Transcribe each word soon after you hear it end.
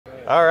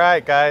All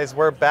right, guys,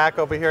 we're back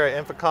over here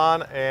at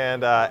INFICON,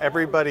 and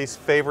everybody's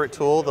favorite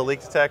tool, the leak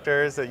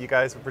detectors that you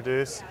guys have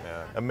produced.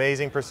 Yeah.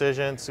 Amazing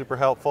precision, super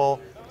helpful.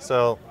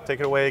 So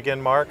take it away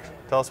again, Mark.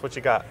 Tell us what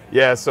you got.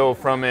 Yeah, so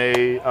from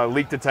a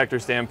leak detector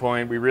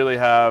standpoint, we really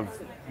have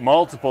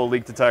multiple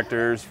leak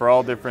detectors for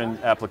all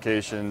different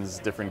applications,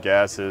 different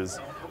gases.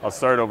 I'll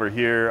start over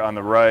here on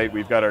the right.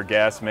 We've got our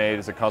gas-made.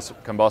 It's a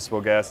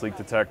combustible gas leak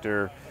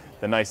detector.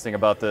 The nice thing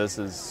about this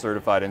is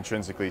certified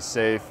intrinsically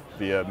safe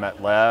via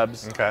Met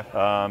Labs. Okay.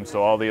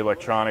 So all the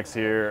electronics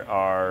here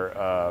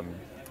are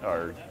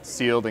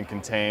sealed and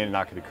contained,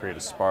 not going to create a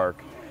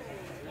spark.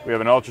 We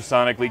have an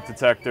ultrasonic leak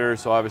detector,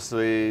 so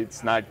obviously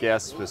it's not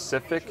gas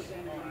specific,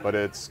 but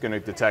it's going to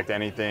detect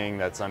anything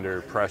that's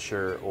under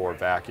pressure or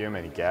vacuum,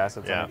 any gas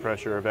that's under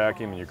pressure or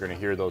vacuum, and you're going to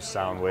hear those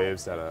sound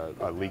waves that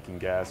a leaking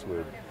gas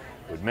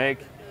would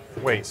make.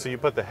 Wait, so you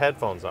put the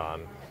headphones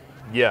on?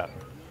 Yeah.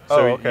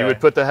 So you would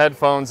put the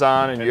headphones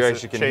on and you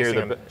actually can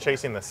hear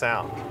chasing the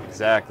sound.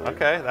 Exactly.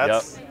 Okay,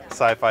 that's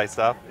sci-fi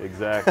stuff.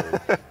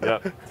 Exactly.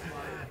 Yep.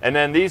 And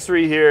then these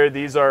three here,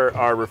 these are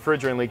our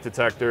refrigerant leak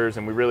detectors,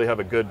 and we really have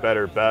a good,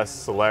 better,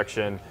 best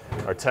selection.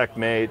 Our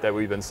TechMate that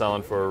we've been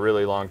selling for a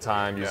really long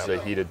time uses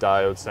a heated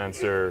diode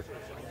sensor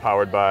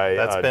powered by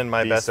That's been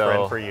my best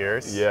friend for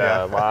years.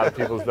 Yeah, a lot of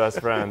people's best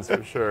friends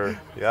for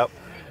sure. Yep.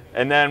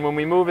 And then when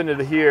we move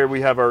into here, we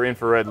have our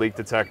infrared leak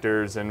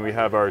detectors, and we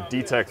have our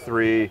D-tek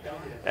 3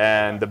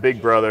 and the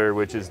big brother,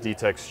 which is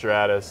D-tek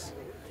Stratus.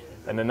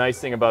 And the nice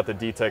thing about the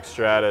D-tek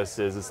Stratus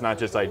is it's not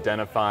just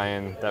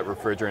identifying that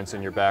refrigerant's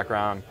in your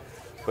background,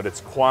 but it's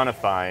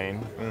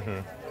quantifying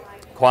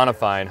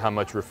how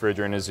much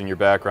refrigerant is in your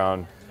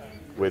background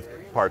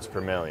with parts per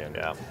million.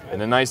 Yeah.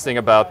 And the nice thing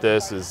about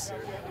this is,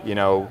 you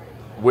know,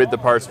 with the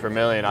parts per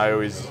million, I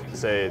always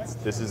say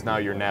this is now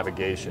your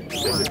navigation,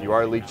 because if you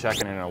are leak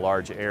checking in a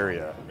large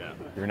area,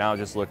 you're now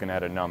just looking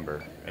at a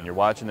number, and you're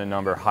watching the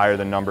number. Higher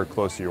the number,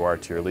 closer you are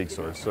to your leak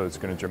source. So it's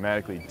going to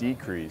dramatically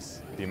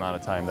decrease the amount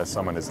of time that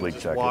someone is leak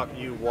checking.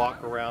 You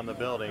walk around the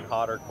building,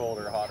 hotter,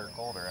 colder, hotter,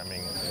 colder. I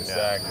mean,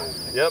 exactly.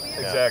 Yep,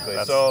 exactly.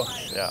 So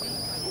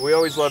we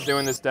always love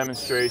doing this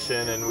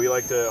demonstration, and we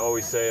like to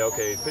always say,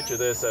 okay, picture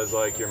this as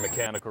like your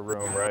mechanical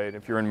room, right?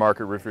 If you're in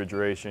market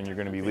refrigeration, you're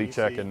going to be leak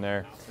checking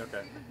there.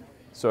 Okay.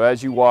 So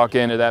as you walk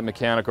into that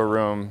mechanical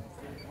room,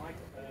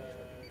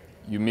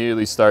 you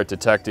immediately start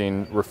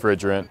detecting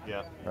refrigerant,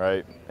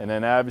 right? And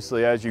then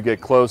obviously as you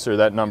get closer,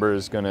 that number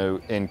is going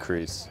to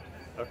increase.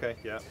 Okay,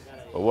 yeah.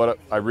 But what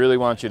I really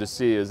want you to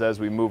see is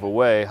as we move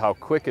away, how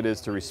quick it is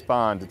to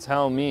respond to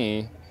tell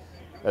me,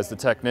 as the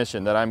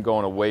technician, that I'm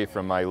going away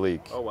from my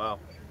leak. Oh, wow.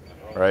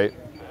 Right?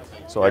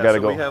 So I got to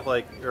go. We have,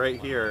 like, right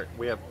here,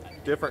 we have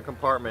different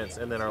compartments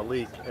and then our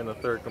leak in the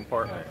third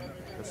compartment.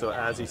 And so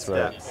as he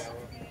steps.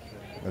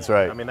 That's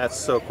right. I mean, that's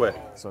so quick.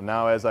 So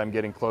now as I'm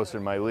getting closer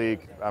to my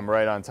leak, I'm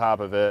right on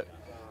top of it.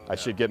 I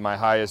should get my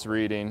highest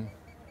reading.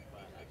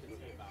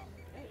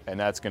 And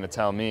that's going to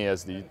tell me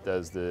as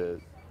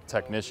the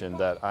technician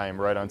that I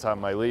am right on top of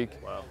my leak.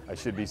 Wow. I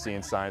should be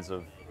seeing signs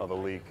of a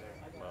leak.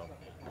 Wow.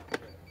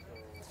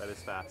 That is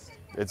fast.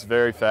 It's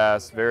very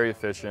fast, very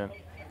efficient.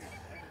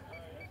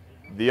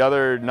 The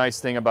other nice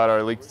thing about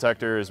our leak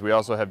detector is we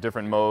also have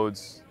different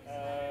modes.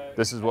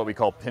 This is what we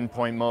call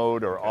pinpoint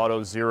mode or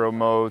auto zero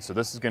mode. So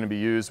this is going to be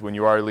used when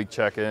you are leak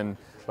checking,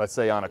 let's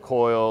say on a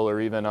coil or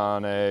even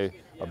on a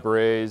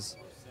braze.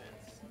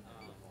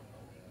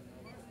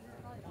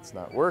 It's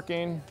not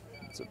working.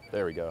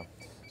 There we go.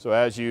 So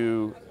as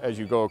you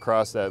go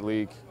across that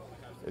leak,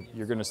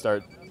 you're going to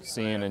start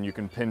seeing, and you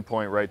can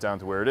pinpoint right down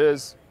to where it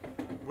is.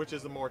 Which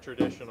is the more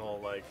traditional,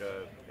 like.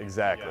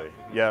 Exactly.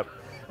 Yep.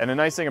 And the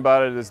nice thing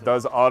about it is it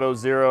does auto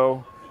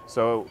zero.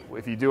 So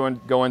if you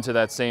go into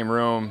that same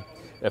room,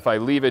 if I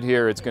leave it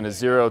here, it's going to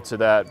zero to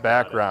that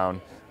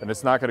background, and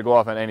it's not going to go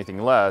off on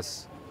anything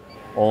less,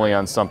 only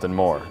on something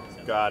more.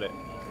 Got it.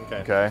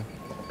 Okay. Okay.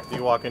 So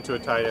you walk into a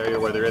tight area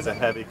where there is a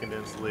heavy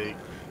condensed leak,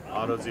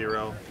 auto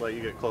zero, let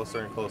you get closer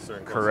and closer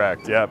and closer.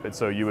 Correct. Yep. And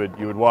so you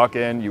would walk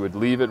in, you would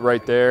leave it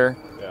right there.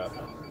 Yeah.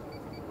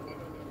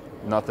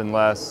 Nothing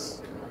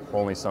less,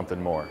 only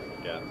something more.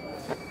 Yeah.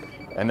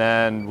 And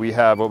then we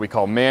have what we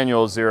call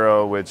manual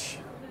zero, which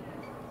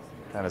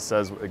kind of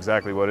says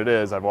exactly what it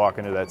is. I walk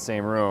into that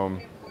same room,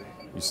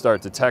 you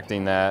start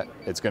detecting that,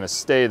 it's going to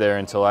stay there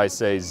until I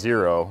say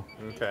zero.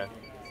 Okay.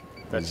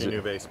 That's your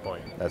new base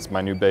point. That's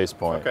my new base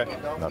point. Okay.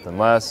 Nothing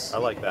less. I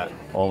like that.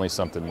 Only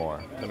something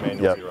more. The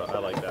manual zero. I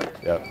like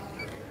that. Yep.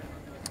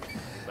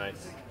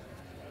 Nice.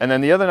 And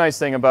then the other nice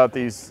thing about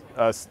these,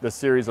 the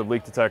series of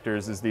leak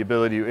detectors is the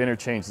ability to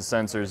interchange the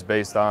sensors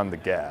based on the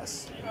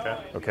gas. Okay.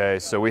 Okay,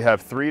 so we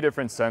have 3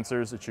 different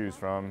sensors to choose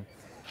from.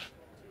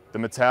 The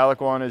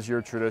metallic one is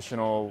your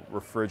traditional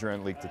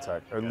refrigerant leak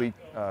detector, or leak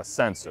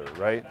sensor,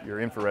 right?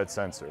 Your infrared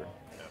sensor.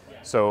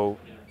 So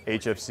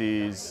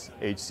HFCs,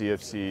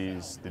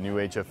 HCFCs, the new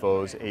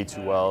HFOs,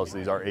 A2Ls,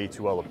 these are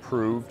A2L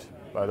approved,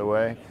 by the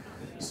way.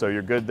 So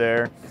you're good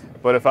there.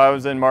 But if I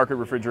was in market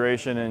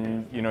refrigeration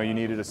and you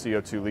needed a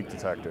CO2 leak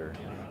detector,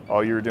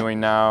 all you're doing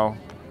now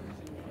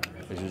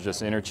is you're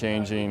just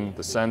interchanging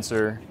the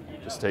sensor,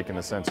 just taking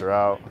the sensor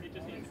out,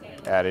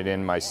 added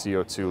in my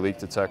CO2 leak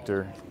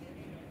detector,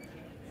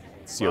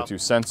 CO2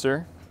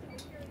 sensor,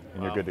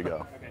 and you're good to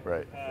go.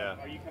 Right. Yeah.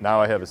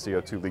 Now I have a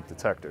CO2 leak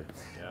detector.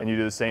 Yeah. And you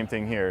do the same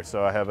thing here.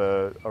 So I have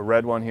a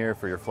red one here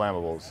for your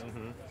flammables,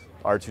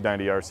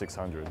 R290,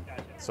 R600.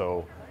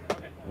 So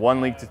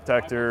one leak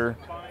detector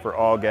for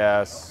all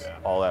gas,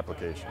 all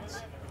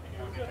applications.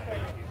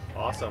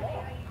 Awesome.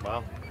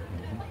 Wow.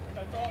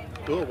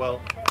 Cool. Well,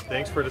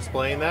 thanks for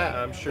displaying that.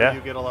 I'm sure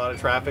you get a lot of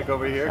traffic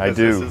over here I because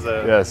do. this is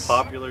a Yes.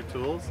 popular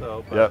tool.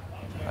 So, Yep.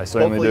 I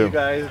certainly hopefully do. you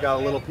guys got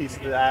a little piece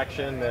of the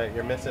action that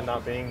you're missing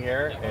not being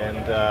here. And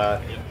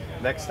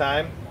next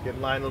time, get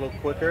in line a little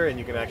quicker and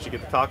you can actually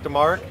get to talk to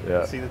Mark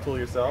and see the tool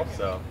yourself.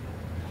 So,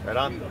 right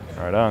on.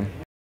 Right on.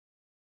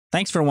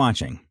 Thanks for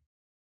watching.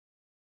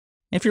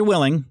 If you're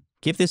willing,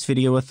 give this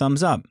video a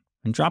thumbs up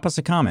and drop us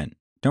a comment.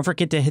 Don't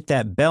forget to hit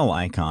that bell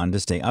icon to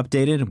stay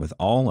updated with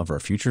all of our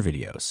future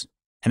videos.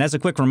 And as a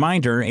quick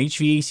reminder,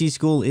 HVAC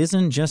School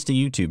isn't just a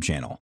YouTube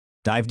channel.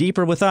 Dive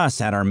deeper with us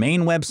at our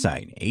main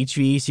website,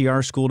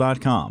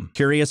 hvacrschool.com.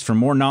 Curious for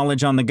more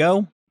knowledge on the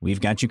go?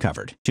 We've got you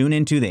covered. Tune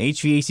into the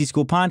HVAC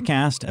School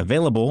podcast,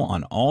 available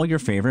on all your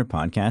favorite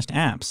podcast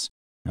apps.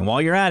 And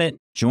while you're at it,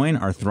 join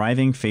our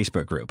thriving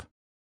Facebook group.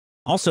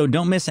 Also,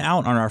 don't miss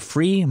out on our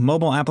free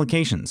mobile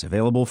applications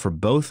available for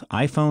both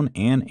iPhone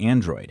and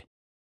Android.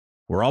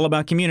 We're all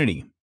about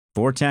community.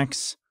 For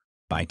techs,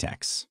 by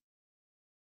techs.